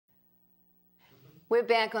We're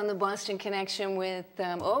back on the Boston Connection with,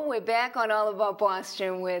 we're back on All About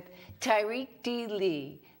Boston with Tyrék D.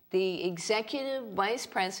 Lee, the Executive Vice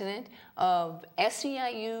President of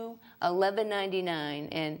SEIU 1199.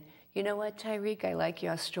 And you know what, Tyrék, I like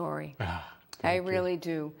your story. I really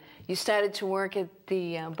do. You started to work at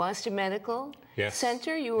the Boston Medical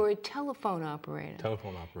Center. You were a telephone operator.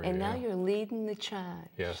 Telephone operator, and now you're leading the charge.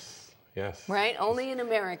 Yes. Yes. Right? Only in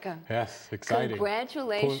America. Yes, exciting.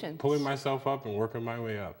 Congratulations. Pulling myself up and working my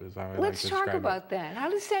way up is how I like to Let's describe talk about that. How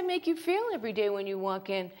does that make you feel every day when you walk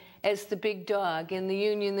in as the big dog in the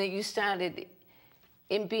union that you started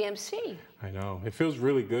in BMC? I know. It feels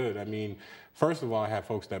really good. I mean, first of all, I have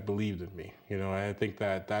folks that believed in me. You know, I think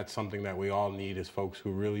that that's something that we all need is folks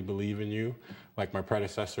who really believe in you, like my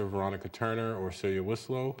predecessor, Veronica Turner or Celia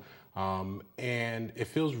Wislow. And it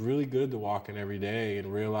feels really good to walk in every day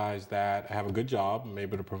and realize that I have a good job, I'm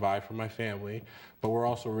able to provide for my family, but we're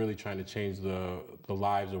also really trying to change the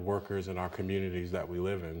lives of workers in our communities that we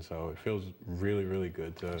live in. So it feels really, really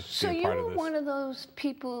good to be a part of this. So you were one of those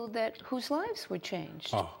people whose lives were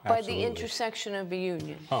changed by the intersection of a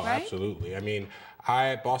union, right? Absolutely. I mean, I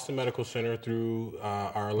at Boston Medical Center through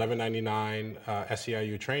our 1199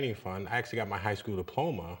 SEIU training fund, I actually got my high school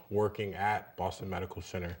diploma working at Boston Medical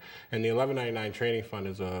Center. And the 1199 training fund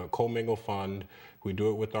is a commingled fund. We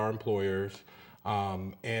do it with our employers.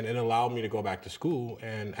 And it allowed me to go back to school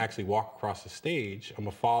and actually walk across the stage. I'm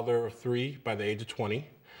a father of 3 by the age of 20.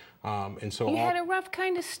 And so you had a rough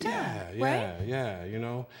kind of start, right? Yeah, you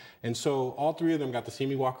know. And so all 3 of them got to see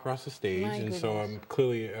me walk across the stage. And so I'm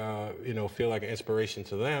clearly, you know, feel like an inspiration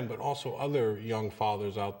to them, but also other young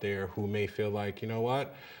fathers out there who may feel like, you know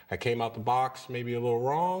what, I came out the box maybe a little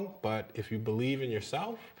wrong, but if you believe in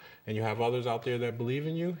yourself and you have others out there that believe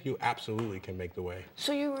in you, you absolutely can make the way.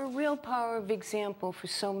 So you're a real power of example for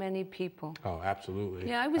so many people. Oh, absolutely.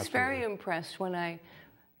 Yeah, I was very impressed when I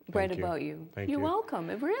read about you. You're welcome.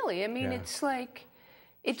 Really, I mean, it's like,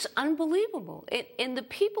 it's unbelievable. And the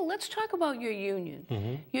people, let's talk about your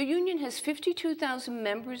union. Your union has 52,000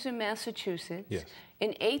 members in Massachusetts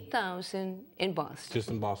and 8,000 in Boston. Just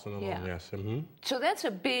in Boston alone, yes. So that's a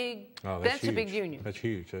big, that's a big union. That's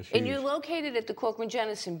huge, that's huge. And you're located at the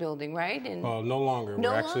Corcoran-Jennison building, right? And no longer.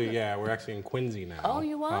 We're actually in Quincy now. Oh,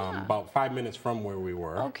 you are? About 5 minutes from where we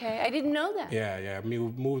were. Okay, I didn't know that. Yeah, we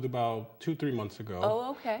moved about 2-3 months ago. Oh,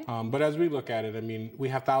 okay. But as we look at it, I mean, we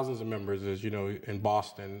have thousands of members, as you know, in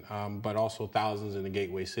Boston, but also thousands in the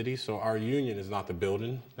gateway cities. So our union is not the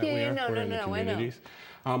building that we are. We're in the communities.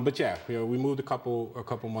 But yeah, you know, we moved a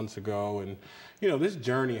couple months ago, and you know, this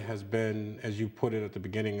journey has been, as you put it at the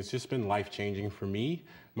beginning, it's just been life-changing for me,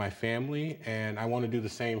 my family, and I want to do the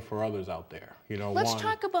same for others out there. You know, let's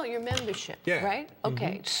talk about your membership, right?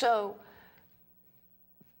 Okay, so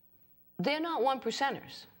they're not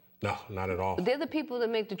 1%ers. No, not at all. They're the people that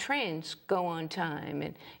make the trains go on time.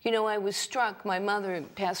 And, you know, I was struck, my mother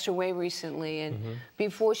passed away recently, and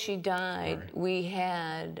before she died, we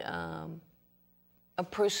had a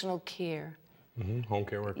personal care. Home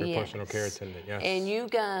care worker, personal care attendant, yes. And you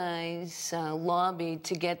guys lobbied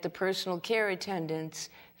to get the personal care attendants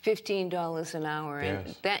 $15 an hour,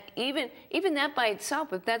 and that even that by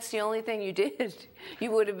itself, if that's the only thing you did, you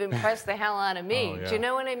would have impressed the hell out of me. Do you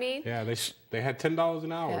know what I mean? Yeah, they had $10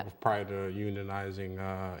 an hour prior to unionizing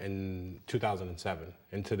in 2007,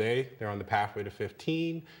 and today they're on the pathway to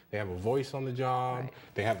 15. They have a voice on the job.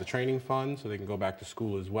 They have the training fund, so they can go back to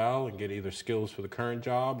school as well and get either skills for the current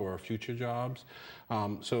job or future jobs.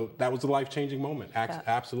 So that was a life-changing moment,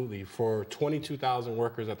 absolutely. For 22,000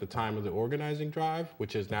 workers at the time of the organizing drive,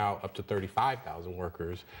 which is now up to 35,000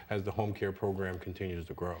 workers as the home care program continues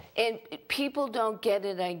to grow. And people don't get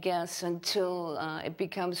it, I guess, until it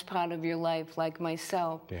becomes part of your life, like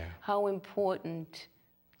myself, how important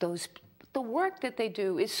the work that they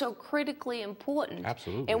do is so critically important.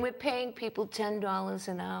 Absolutely. And we're paying people $10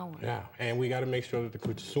 an hour. Yeah, and we got to make sure that the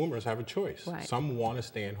consumers have a choice. Some want to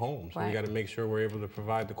stay at home, so we got to make sure we're able to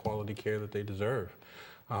provide the quality care that they deserve.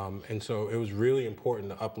 And so it was really important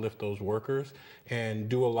to uplift those workers and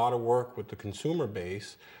do a lot of work with the consumer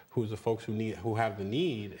base, who's the folks who have the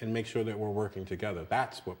need, and make sure that we're working together.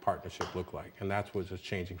 That's what partnership look like, and that's what's just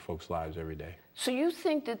changing folks' lives every day. So you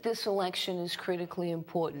think that this election is critically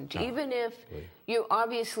important, even if you're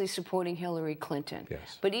obviously supporting Hillary Clinton,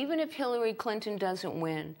 but even if Hillary Clinton doesn't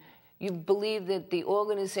win, you believe that the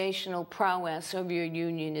organizational prowess of your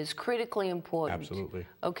union is critically important? Absolutely.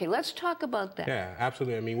 Okay, let's talk about that. Yeah,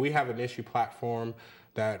 absolutely. I mean, we have an issue platform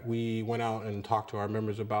that we went out and talked to our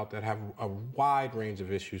members about that have a wide range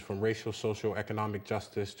of issues, from racial, social, economic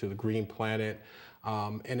justice to the green planet.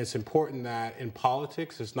 And it's important that in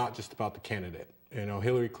politics, it's not just about the candidate. You know,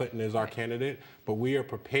 Hillary Clinton is our candidate, but we are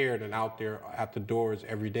prepared and out there at the doors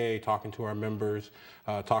every day talking to our members,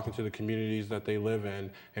 talking to the communities that they live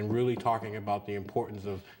in, and really talking about the importance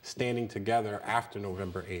of standing together after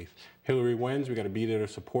November 8th. Hillary wins, we got to be there to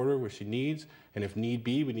support her where she needs, and if need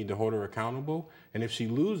be, we need to hold her accountable. And if she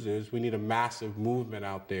loses, we need a massive movement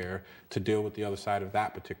out there to deal with the other side of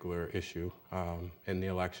that particular issue in the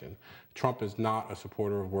election. Trump is not a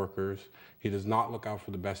supporter of workers. He does not look out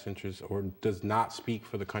for the best interests or does not speak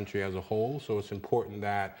for the country as a whole. So it's important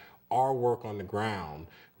that our work on the ground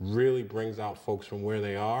really brings out folks from where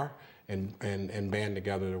they are and band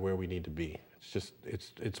together to where we need to be. It's just,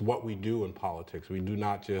 it's what we do in politics. We do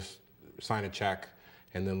not just sign a check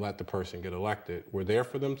and then let the person get elected. We're there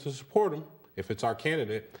for them to support them if it's our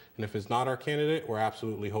candidate, and if it's not our candidate, we're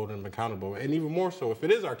absolutely holding them accountable. And even more so, if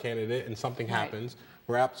it is our candidate and something happens,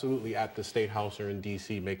 we're absolutely at the State House or in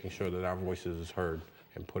D.C. making sure that our voices is heard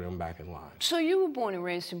and putting them back in line. So you were born and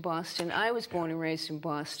raised in Boston. I was born and raised in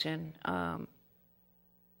Boston.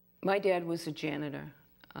 My dad was a janitor.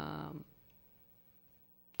 I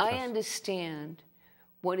understand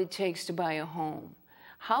what it takes to buy a home.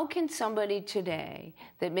 How can somebody today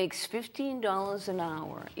that makes $15 an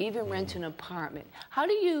hour even rent an apartment? How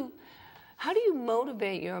do you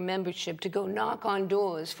motivate your membership to go knock on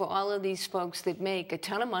doors for all of these folks that make a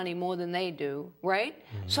ton of money more than they do, right?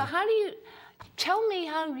 So how do you, tell me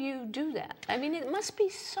how you do that. I mean, it must be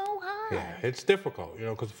so hard. Yeah, it's difficult, you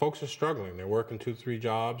know, because folks are struggling. They're working 2, 3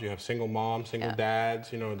 jobs. You have single moms, single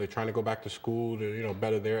dads, you know, they're trying to go back to school to, you know,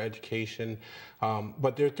 better their education.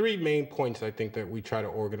 But there are 3 main points I think that we try to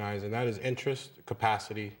organize, and that is interest,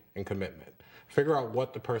 capacity, and commitment. Figure out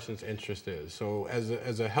what the person's interest is. So as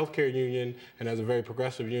a healthcare union and as a very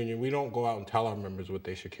progressive union, we don't go out and tell our members what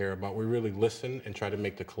they should care about. We really listen and try to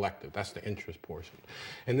make the collective. That's the interest portion.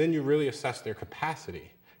 And then you really assess their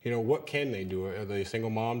capacity. You know, what can they do? Are they a single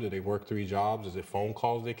mom? Do they work 3 jobs? Is it phone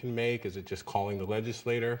calls they can make? Is it just calling the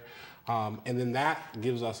legislator? And then that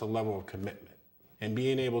gives us a level of commitment. And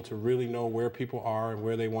being able to really know where people are and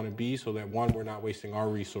where they want to be so that 1, we're not wasting our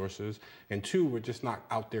resources, and 2, we're just not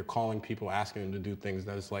out there calling people, asking them to do things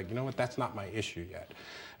that is like, you know what, that's not my issue yet.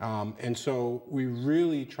 And so we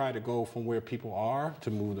really try to go from where people are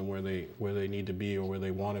to move them where they need to be or where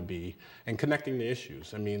they want to be, and connecting the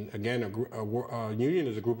issues. I mean, again, a union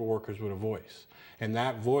is a group of workers with a voice. And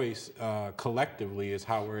that voice collectively is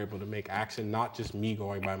how we're able to make action, not just me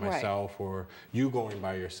going by myself or you going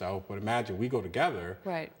by yourself, but imagine we go together,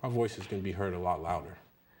 our voice is going to be heard a lot louder.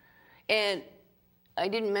 And I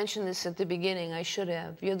didn't mention this at the beginning, I should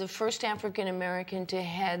have. You're the first African American to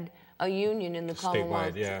head a union in the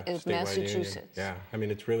Commonwealth of Massachusetts. Union. Yeah, I mean,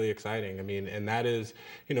 it's really exciting. I mean, and that is,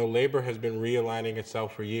 you know, labor has been realigning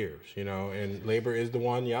itself for years, you know, and labor is the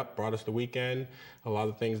one, brought us the weekend, a lot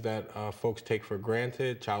of things that folks take for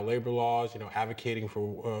granted, child labor laws, you know, advocating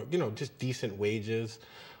for, you know, just decent wages.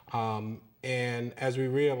 And as we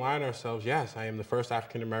realign ourselves, yes, I am the first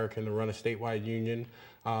African American to run a statewide union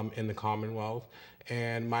in the Commonwealth,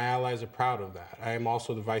 and my allies are proud of that. I am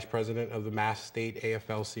also the vice president of the Mass State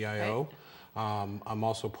AFL-CIO. I'm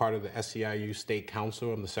also part of the SEIU State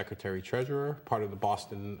Council. I'm the secretary treasurer, part of the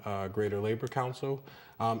Boston Greater Labor Council.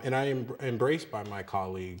 And I am embraced by my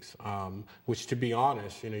colleagues, which, to be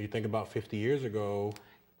honest, you know, you think about 50 years ago,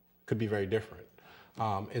 could be very different.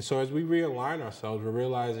 And so as we realign ourselves, we're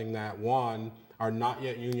realizing that, 1, our not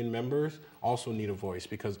yet union members also need a voice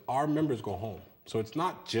because our members go home. So it's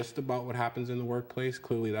not just about what happens in the workplace.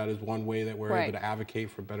 Clearly, that is one way that we're able to advocate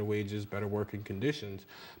for better wages, better working conditions,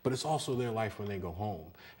 but it's also their life when they go home.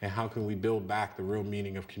 And how can we build back the real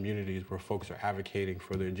meaning of communities where folks are advocating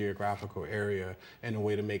for their geographical area in a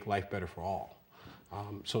way to make life better for all?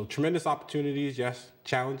 So tremendous opportunities, yes,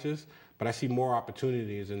 challenges, but I see more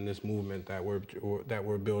opportunities in this movement that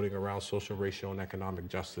we're building around social, racial, and economic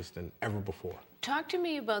justice than ever before. Talk to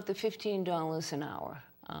me about the $15 an hour.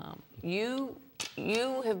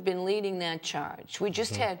 You have been leading that charge. We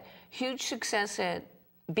just had huge success at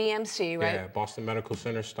BMC, right? Yeah, Boston Medical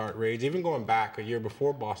Center start rates. Even going back a year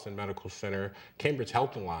before Boston Medical Center, Cambridge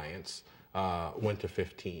Health Alliance went to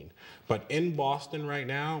 15. But in Boston right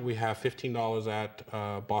now, we have $15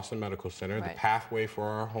 at Boston Medical Center, the pathway for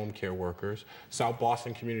our home care workers. South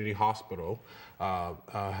Boston Community Hospital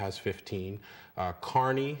has 15.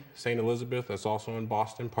 Kearney, St. Elizabeth, that's also in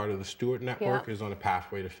Boston, part of the Stewart Network, is on a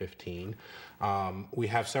pathway to 15. We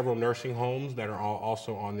have several nursing homes that are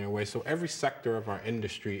also on their way. So every sector of our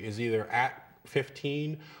industry is either at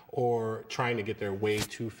 15 or trying to get their way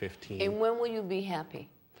to 15. And when will you be happy?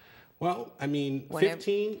 Well, I mean,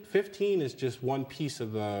 15 is just one piece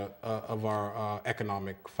of our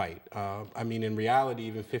economic fight. I mean, in reality,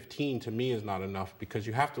 even 15 to me is not enough because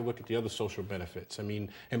you have to look at the other social benefits. I mean,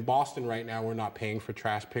 in Boston right now, we're not paying for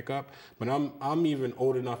trash pickup, but I'm even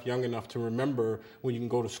old enough, young enough to remember when you can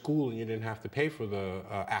go to school and you didn't have to pay for the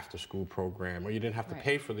after-school program, or you didn't have to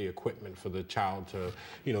pay for the equipment for the child to,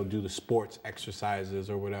 do the sports exercises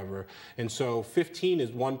or whatever. And so 15 is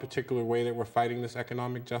one particular way that we're fighting this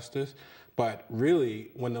economic justice. But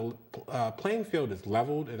really, when the playing field is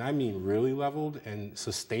leveled, and I mean really leveled and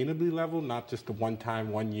sustainably leveled, not just the one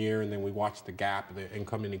time, 1 year, and then we watch the gap, the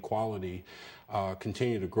income inequality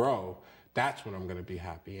continue to grow, that's when I'm going to be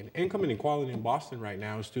happy. And income inequality in Boston right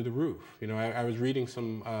now is through the roof. I was reading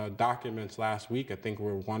some documents last week. I think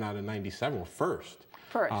we're 1 out of 97, we're first.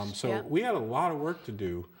 So we had a lot of work to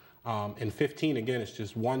do. In 15, again, it's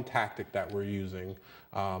just one tactic that we're using,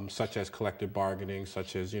 such as collective bargaining,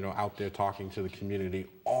 such as, out there talking to the community.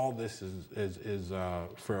 All this is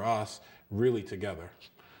for us, really together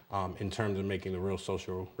in terms of making the real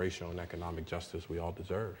social, racial, and economic justice we all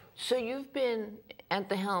deserve. So you've been at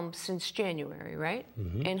the helm since January, right?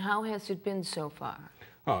 Mm-hmm. And how has it been so far?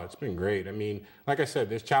 Oh, it's been great. I mean, like I said,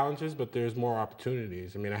 there's challenges, but there's more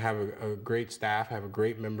opportunities. I mean, I have a great staff, I have a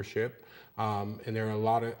great membership, and there are a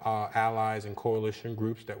lot of allies and coalition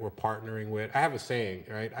groups that we're partnering with. I have a saying,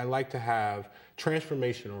 right? I like to have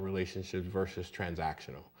transformational relationships versus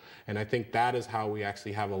transactional. And I think that is how we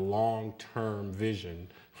actually have a long-term vision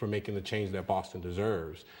for making the change that Boston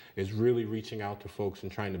deserves, is really reaching out to folks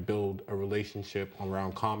and trying to build a relationship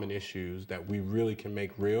around common issues that we really can make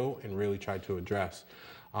real and really try to address.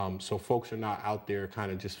 So folks are not out there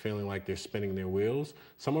kind of just feeling like they're spinning their wheels.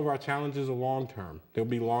 Some of our challenges are long term. They'll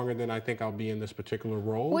be longer than I think I'll be in this particular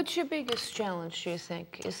role. What's your biggest challenge, do you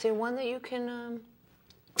think? Is there one that you can...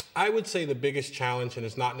 I would say the biggest challenge, and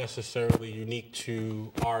it's not necessarily unique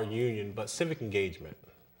to our union, but civic engagement.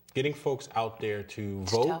 Getting folks out there to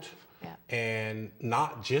vote. And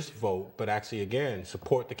not just vote, but actually, again,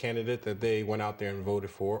 support the candidate that they went out there and voted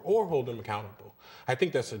for, or hold them accountable. I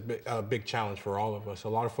think that's a big challenge for all of us. A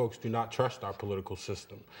lot of folks do not trust our political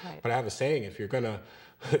system. Right. But I have a saying: if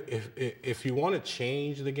you want to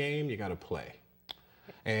change the game, you got to play.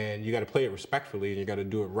 And you got to play it respectfully, and you got to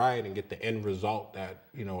do it right and get the end result that,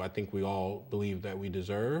 I think we all believe that we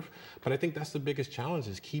deserve. But I think that's the biggest challenge,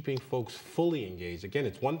 is keeping folks fully engaged. Again,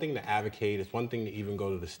 it's one thing to advocate, it's one thing to even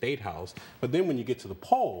go to the State House, but then when you get to the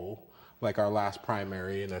poll, like our last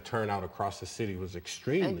primary, and the turnout across the city was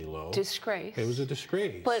extremely low. Disgrace. It was a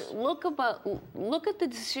disgrace. But look at the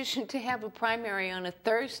decision to have a primary on a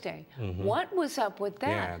Thursday. Mm-hmm. What was up with that?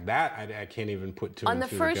 Yeah, that I can't even put two on and the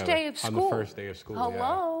two first together. Day of school. On the first day of school.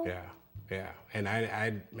 Hello. Yeah. And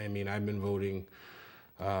I mean, I've been voting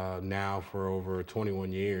now for over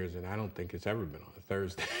 21 years, and I don't think it's ever been on a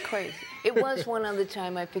Thursday. Crazy. It was one other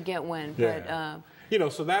time, I forget when, but.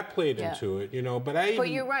 So that played into it, But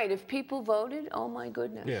you're right. If people voted, oh my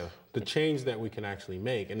goodness. Yeah, the change that we can actually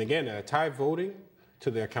make. And again, I tie voting to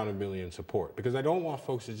the accountability and support, because I don't want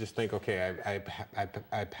folks to just think, okay,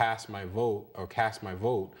 I pass my vote or cast my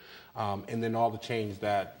vote, and then all the change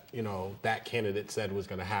that, that candidate said was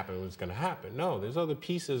going to happen was going to happen. No, there's other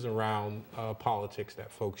pieces around politics that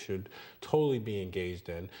folks should totally be engaged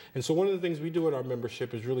in. And so one of the things we do at our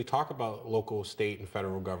membership is really talk about local, state, and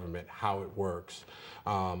federal government, how it works.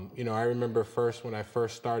 I remember when I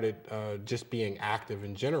first started just being active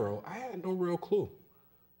in general, I had no real clue.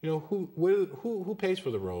 Who pays for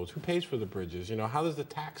the roads? Who pays for the bridges? How does the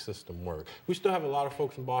tax system work? We still have a lot of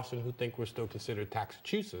folks in Boston who think we're still considered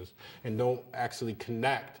Taxachusetts and don't actually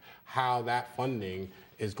connect how that funding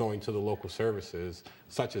is going to the local services,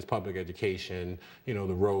 such as public education, the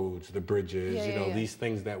roads, the bridges, these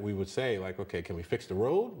things that we would say, like, okay, can we fix the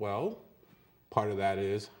road? Well, part of that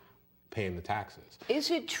is paying the taxes.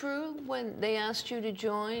 Is it true when they asked you to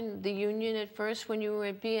join the union at first, when you were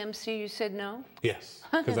at BMC, you said no? Yes,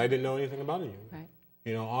 because I didn't know anything about a union. Right.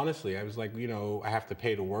 Honestly, I was like, I have to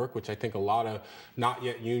pay to work, which I think a lot of not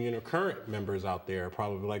yet union or current members out there are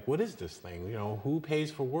probably like, what is this thing? Who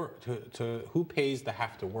pays for work? Who pays to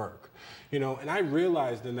have to work? And I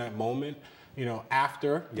realized in that moment,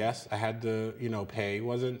 after, yes, I had to, pay.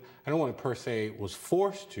 I don't want to per se was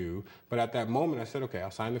forced to, but at that moment I said, okay,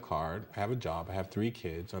 I'll sign the card. I have a job. I have 3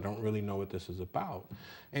 kids. I don't really know what this is about.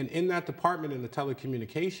 And in that department, in the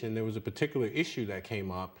telecommunication, there was a particular issue that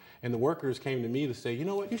came up, and the workers came to me to say, you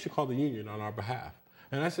know what, you should call the union on our behalf.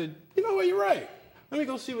 And I said, you know what, you're right. Let me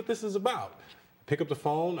go see what this is about. Pick up the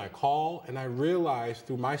phone, I call, and I realized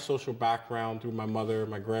through my social background, through my mother,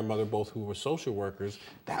 my grandmother, both who were social workers,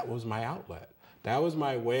 that was my outlet. That was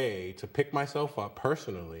my way to pick myself up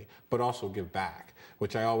personally, but also give back,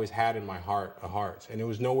 which I always had in my heart of hearts. And it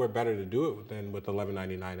was nowhere better to do it than with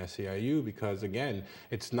 1199 SEIU, because again,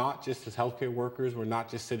 it's not just as healthcare workers, we're not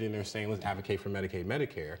just sitting there saying, let's advocate for Medicaid,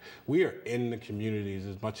 Medicare. We are in the communities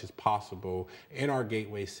as much as possible in our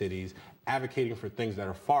gateway cities, advocating for things that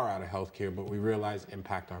are far out of healthcare, but we realize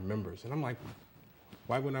impact our members. And I'm like,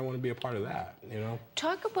 why wouldn't I want to be a part of that, you know?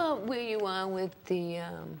 Talk about where you are with the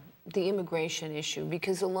immigration issue,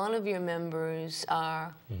 because a lot of your members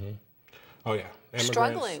are Oh yeah,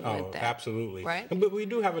 struggling with that. Absolutely. Right? But we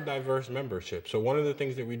do have a diverse membership. So one of the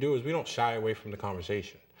things that we do is we don't shy away from the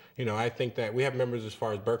conversation. You know, I think that we have members as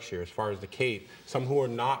far as Berkshire, as far as the Cape, some who are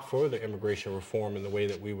not for the immigration reform in the way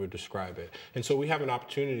that we would describe it. And so we have an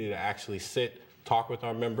opportunity to actually sit, talk with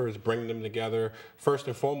our members, bring them together, first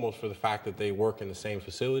and foremost for the fact that they work in the same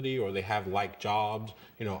facility or they have like jobs,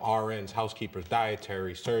 you know, RNs, housekeepers,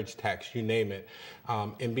 dietary, surge techs, you name it,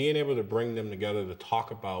 and being able to bring them together to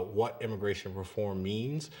talk about what immigration reform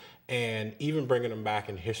means, and even bringing them back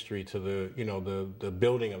in history to the, you know, the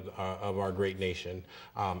building of our great nation,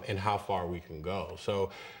 and how far we can go. So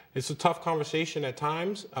it's a tough conversation at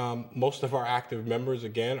times. Most of our active members,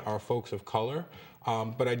 again, are folks of color.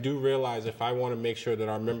 But I do realize if I want to make sure that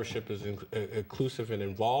our membership is inclusive and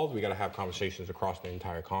involved, we got to have conversations across the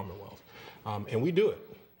entire Commonwealth. And we do it.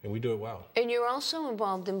 And we do it well. And you're also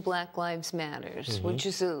involved in Black Lives Matters, which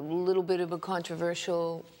is a little bit of a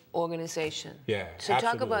controversial organization. Yeah, so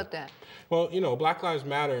absolutely. Talk about that. Well, you know, Black Lives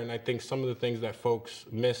Matter, and I think some of the things that folks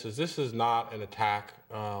miss is this is not an attack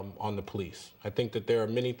on the police. I think that there are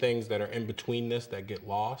many things that are in between this that get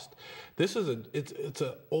lost. This is it's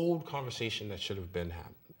an old conversation that should have been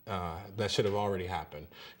happening. That should have already happened.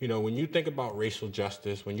 You know, when you think about racial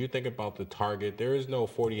justice, when you think about the target, there is no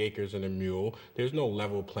 40 acres and a mule. There's no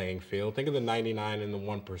level playing field. Think of the 99 and the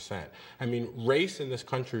 1%. I mean, race in this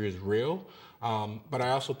country is real, but I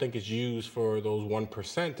also think it's used for those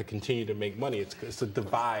 1% to continue to make money. It's a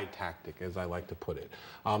divide tactic, as I like to put it.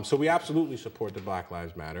 So we absolutely support the Black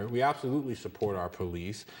Lives Matter. We absolutely support our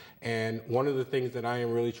police. And one of the things that I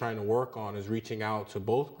am really trying to work on is reaching out to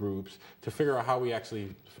both groups to figure out how we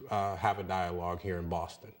actually have a dialogue here in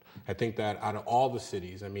Boston. I think that out of all the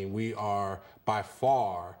cities, I mean, we are by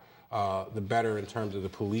far the better in terms of the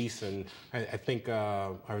police. And I think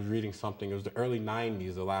I was reading something, it was the early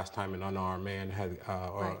 90s, the last time an unarmed man had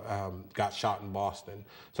got shot in Boston.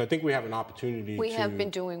 So I think we have an opportunity We have been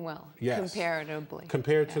doing well, yes, comparatively.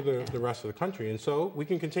 Compared to the rest of the country. And so we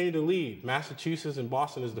can continue to lead. Massachusetts and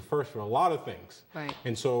Boston is the first for a lot of things. Right.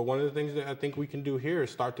 And so one of the things that I think we can do here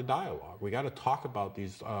is start the dialogue. We got to talk about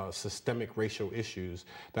these systemic racial issues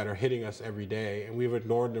that are hitting us every day, and we've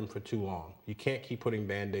ignored them for too long. You can't keep putting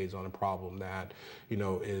Band-Aids on a problem that, you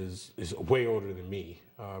know, is way older than me,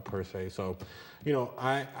 per se. So, you know,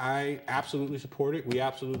 I absolutely support it. We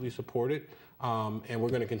absolutely support it. And we're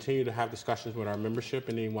going to continue to have discussions with our membership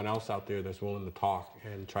and anyone else out there that's willing to talk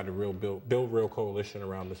and try to build real coalition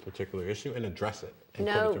around this particular issue and address it and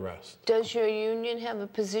put it to rest. Does your union have a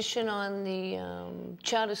position on the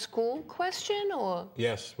charter school question, or?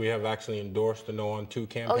 Yes, we have actually endorsed the No on 2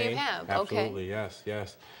 campaign. Oh, you have? Absolutely, okay. Yes,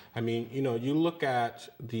 yes. I mean, you know, you look at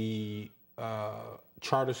the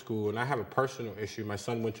charter school, and I have a personal issue. My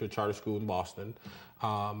son went to a charter school in Boston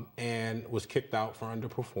and was kicked out for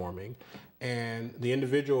underperforming. And the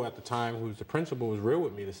individual at the time who was the principal was real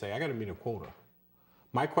with me to say, I got to meet a quota.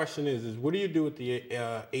 My question is what do you do with the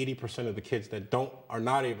 80% of the kids that are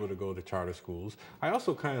not able to go to charter schools? I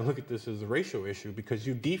also kind of look at this as a racial issue because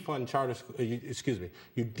you defund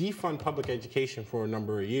you defund public education for a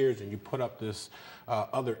number of years, and you put up this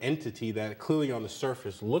other entity that clearly on the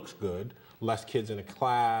surface looks good, less kids in a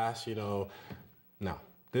class, you know. No.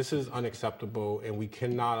 This is unacceptable, and we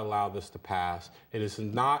cannot allow this to pass. It is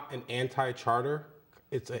not an anti-charter,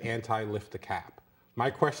 it's an anti-lift the cap. My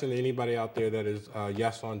question to anybody out there that is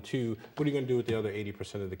yes on 2, what are you going to do with the other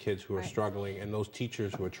 80% of the kids who are struggling and those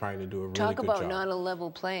teachers who are trying to do a really good job? Talk about not a level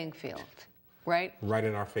playing field, right? Right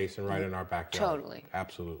in our face and right in our backyard. Totally.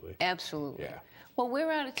 Absolutely. Absolutely. Yeah. Well, we're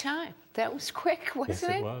out of time. That was quick,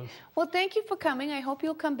 wasn't it? Yes, it was. Well, thank you for coming. I hope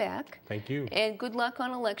you'll come back. Thank you. And good luck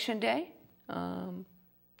on Election Day.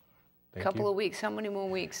 Thank Couple you. of weeks. How many more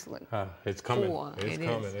weeks? It's coming. 4. It's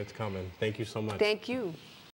coming. It's coming. Thank you so much. Thank you.